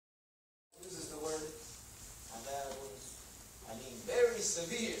very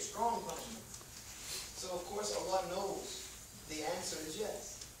severe, strong punishment. So of course Allah knows the answer is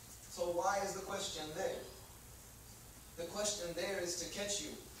yes. So why is the question there? The question there is to catch you,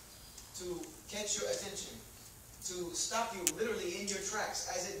 to catch your attention, to stop you literally in your tracks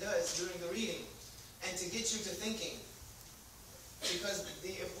as it does during the reading, and to get you to thinking. Because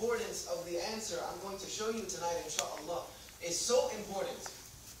the importance of the answer I'm going to show you tonight, inshallah, is so important.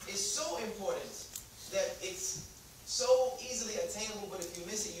 It's so important that it's so easily attainable, but if you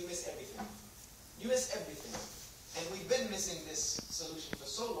miss it, you miss everything. You miss everything. And we've been missing this solution for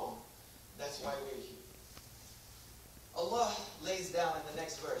so long. That's why we're here. Allah lays down in the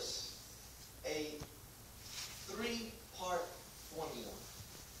next verse a three-part formula.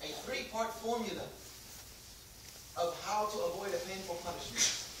 A three-part formula of how to avoid a painful punishment.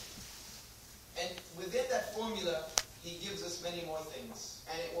 And within that formula, He gives us many more things.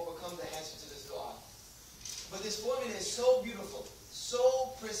 And it will become the answer to this dua. But this formula is so beautiful,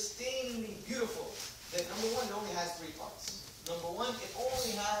 so pristinely beautiful, that number one, it only has three parts. Number one, it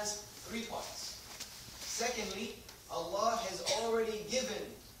only has three parts. Secondly, Allah has already given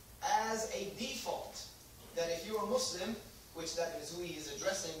as a default that if you're a Muslim, which that is who He is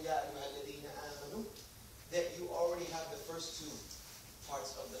addressing, Ya ayyuha alladhina amanu, that you already have the first two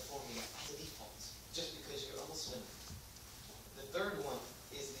parts of the formula as a default, just because you're a Muslim. The third one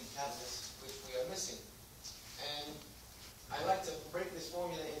is the catalyst, which we are missing. And I like to break this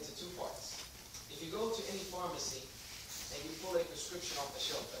formula into two parts. If you go to any pharmacy and you pull a prescription off the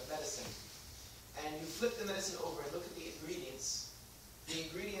shelf of medicine, and you flip the medicine over and look at the ingredients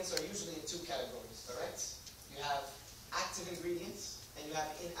are usually in two categories, correct? You have active ingredients and you have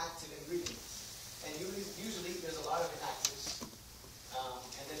inactive ingredients. And usually there's a lot of inactives.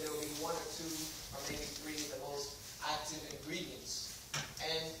 And then there will be one or two or maybe three of the most active ingredients.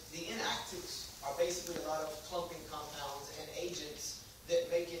 And the inactives are basically a lot of clumping compounds and agents that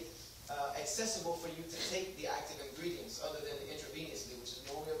make it accessible for you to take the active ingredients other than intravenously, which is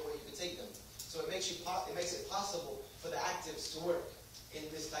the only other way you can take them. So it makes it possible for the actives to work in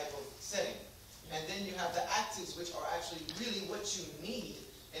this type of setting. And then you have the actives, which are actually really what you need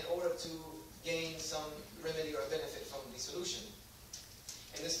in order to gain some remedy or benefit from the solution.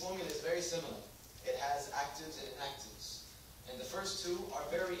 And this formula is very similar. It has actives and inactives. And the first two are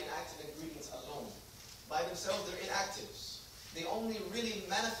very inactive ingredients alone. By themselves, they're inactives. They only really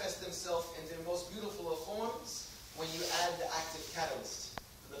manifest themselves in their most beautiful of forms when you add the active catalyst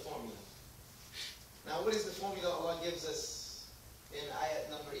to the formula. Now, what is the formula Allah gives us in ayat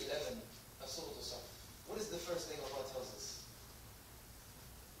number 11 of Surah Al-Saf? What is the first thing Allah tells us?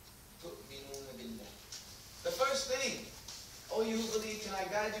 تُؤْمِنُونَ بِاللَّهِ. The first thing, oh, you who believe, can I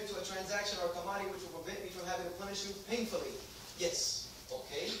guide you to a transaction or a commodity which will prevent me from having to punish you painfully? Yes.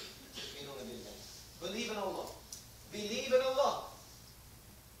 Okay. تُؤْمِنُونَ بِاللَّهِ. Believe in Allah. Believe in Allah.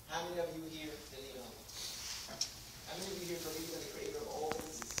 How many of you here believe in Allah? How many of you here believe in the Creator of all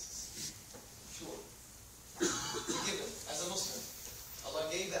things? Sure. You're given as a Muslim. Allah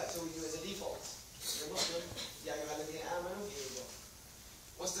gave that to you as a default. You're a Muslim. Ya ayyuha alladhina amanu. Here you go.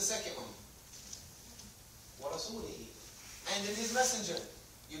 What's the second one? وَرَسُولِهِ. And in His Messenger.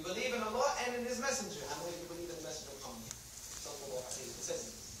 You believe in Allah and in His Messenger. How many of you believe in the Messenger of Muhammad?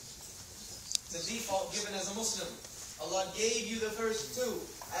 It's a default given as a Muslim. Allah gave you the first two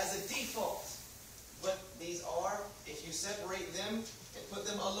as a default. But these are, if you separate them and put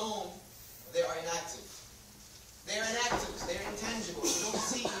them alone, they are inactive. They're inactive. They're intangible. You don't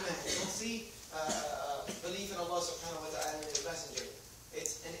see iman. You don't see belief in Allah subhanahu wa ta'ala and His Messenger.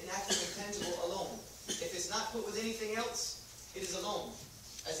 It's an inactive, intangible alone. If it's not put with anything else, it is alone.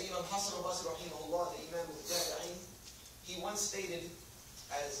 As Imam Hassan al-Basri rahimahullah, the Imam al-Tabi'in, he once stated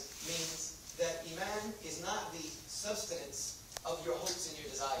as means that iman is not the substance of your hopes and your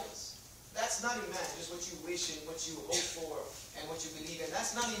desires. That's not iman, just what you wish and what you hope for and what you believe in.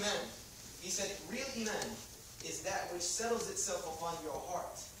 That's not iman. He said real iman is that which settles itself upon your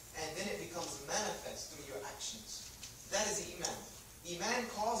heart and then it becomes manifest through your actions. That is iman.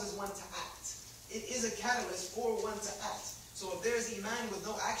 Iman causes one to act. It is a catalyst for one to act. So if there is iman with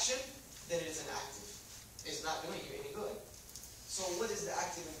no action, then it is inactive. It's not doing you any good. So what is the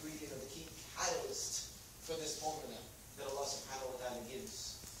active ingredient or the key catalyst for this formula that Allah subhanahu wa ta'ala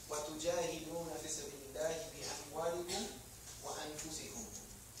gives? وَتُجَاهِدُونَ فِي سَبِيلِ اللَّهِ بِأَمْوَالِكُمْ وَأَنفُسِكُمْ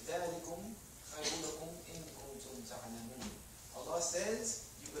ذَلِكُمْ خَيْرٌ لَكُمْ إِن كُنتُمْ تَعْلَمُونَ. Allah says,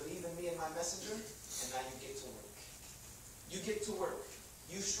 you believe in me and my messenger, and now you get to work. You get to work.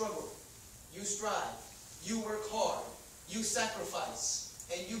 You struggle. You strive. You work hard. You sacrifice.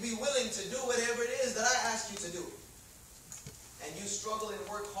 And you be willing to do whatever it is that I ask you to do. And you struggle and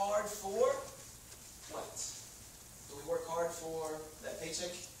work hard for what? Do we work hard for that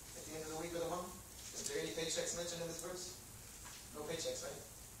paycheck at the end of the week or the month? Is there any paychecks mentioned in this verse? No paychecks, right?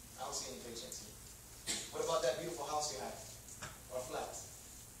 I don't see any paychecks here. What about that beautiful house you have? Or flat?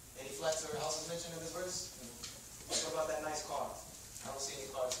 Any flats or houses mentioned in this verse? What about that nice car? I don't see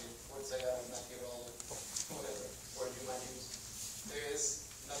any cars here. Word say not here all whatever word you might use. There is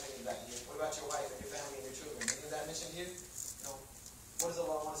nothing in that here. What about your wife and your family and your children? Any of that mentioned here? No. What does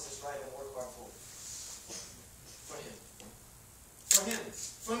Allah want us to strive and work hard for? For Him. For Him.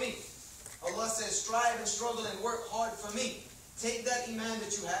 For me. Allah says, strive and struggle and work hard for me. Take that iman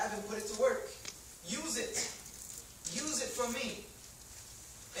that you have and put it to work. Use it. Use it for me.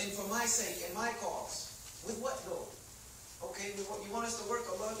 And for my sake and my cause. With what though? Okay, you want us to work,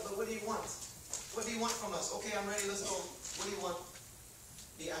 Allah, but what do you want? What do you want from us? Okay, I'm ready, let's go. What do you want?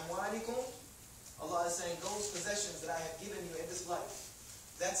 Bi amwalikum. Allah is saying, those possessions that I have given you in this life.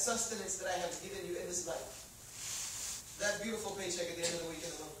 That sustenance that I have given you in this life. That beautiful paycheck at the end of the week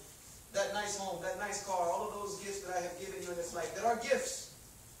in the month. That nice home, that nice car, all of those gifts that I have given you in this life. That are gifts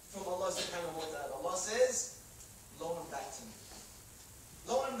from Allah subhanahu wa ta'ala. Allah says, loan them back to me.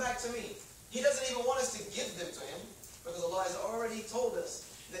 Loan them back to me. He doesn't even want us to give them to Him. Because Allah has already told us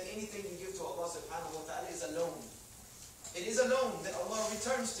that anything you give to Allah subhanahu wa ta'ala is a loan. It is a loan that Allah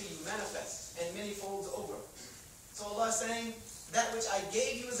returns to you, manifests, and many folds over. So Allah is saying, that which I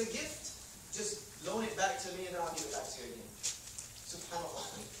gave you as a gift, just loan it back to me and I'll give it back to you again. SubhanAllah.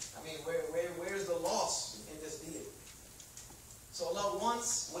 I mean, where's the loss in this deal? So Allah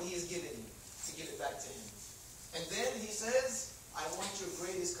wants what He has given you, to give it back to Him. And then He says, I want your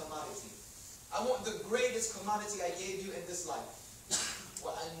greatest commodity. I want the greatest commodity I gave you in this life.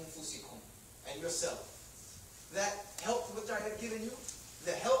 وَأَنفُسِكُمْ. And yourself. That health which I have given you,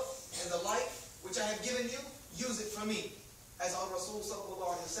 the health and the life which I have given you, use it for me. As our Rasul sallallahu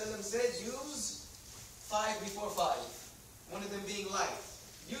alaihi wasallam said, use 5 before 5. One of them being life.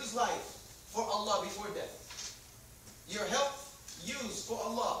 Use life for Allah before death. Your health, use for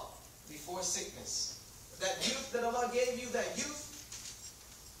Allah before sickness. That youth that Allah gave you, that youth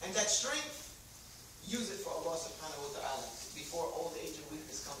and that strength, use it for Allah subhanahu wa ta'ala before old age and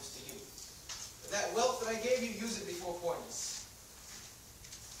weakness comes to you. That wealth that I gave you, use it before poorness.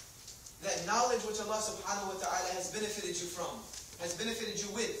 That knowledge which Allah subhanahu wa ta'ala has benefited you from, has benefited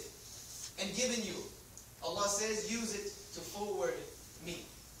you with, and given you, Allah says, use it to forward me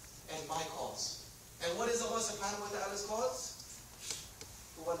and my cause. And what is Allah subhanahu wa ta'ala's cause?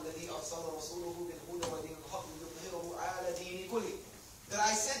 That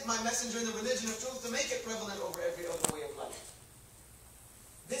I sent my messenger in the religion of truth to make it prevalent over every other way of life.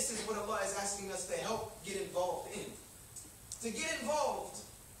 This is what Allah is asking us to help get involved in. To get involved,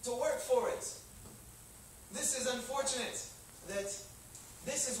 to work for it. This is unfortunate that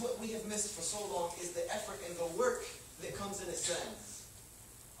this is what we have missed for so long, is the effort and the work that comes in Islam.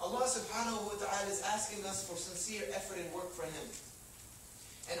 Allah subhanahu wa ta'ala is asking us for sincere effort and work for Him.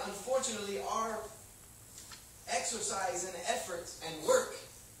 And unfortunately, our exercise and effort and work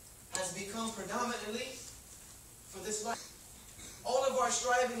has become predominantly for this life. All of our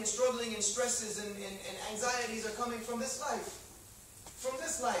striving and struggling and stresses and anxieties are coming from this life. From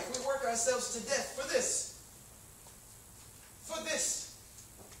this life. We work ourselves to death for this. For this.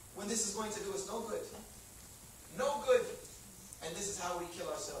 When this is going to do us no good. No good. And this is how we kill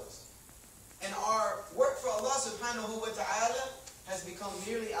ourselves. And our work for Allah subhanahu wa ta'ala has become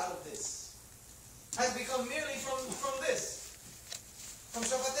merely out of this. Has become merely from this. From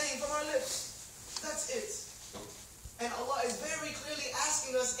shafatayn, from our lips. That's it. And Allah is very clearly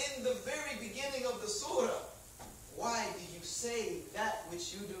asking us in the very beginning of the surah, why do you say that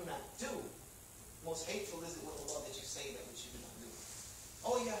which you do not do? Most hateful is it with Allah that you say that which you do not do.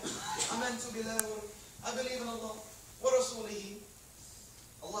 Oh yeah, amantu billah, I believe in Allah. Wa rasulihi.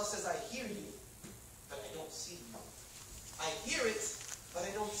 Allah says, I hear you, but I don't see you. I hear it, but I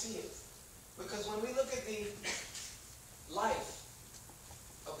don't see it. Because when we look at the life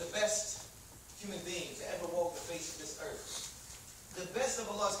of the best human being to ever walk the face of this earth, the best of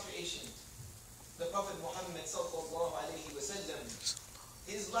Allah's creation, the Prophet Muhammad sallallahu alaihi wasallam,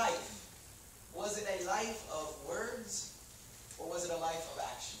 his life, was it a life of words or was it a life of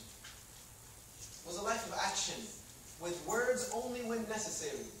action? It was a life of action, with words only when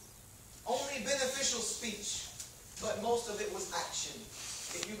necessary, only beneficial speech, but most of it was action.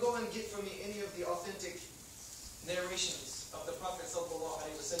 If you go and get from me any of the authentic narrations of the Prophet sallallahu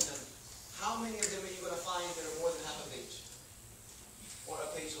alaihi wasallam, how many of them are you going to find that are more than half a page? Or a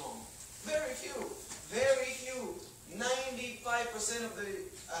page long? Very few. Very few. 95% of the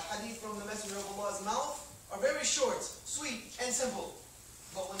hadith from the Messenger of Allah's mouth are very short, sweet, and simple.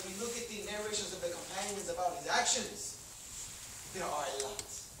 But when we look at the narrations of the companions of about his actions, there are a lot.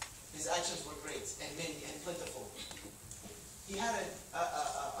 His actions were great and many and plentiful. He had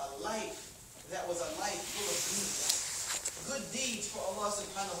a life that was a life full of deeds. Good deeds for Allah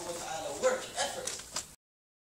subhanahu wa ta'ala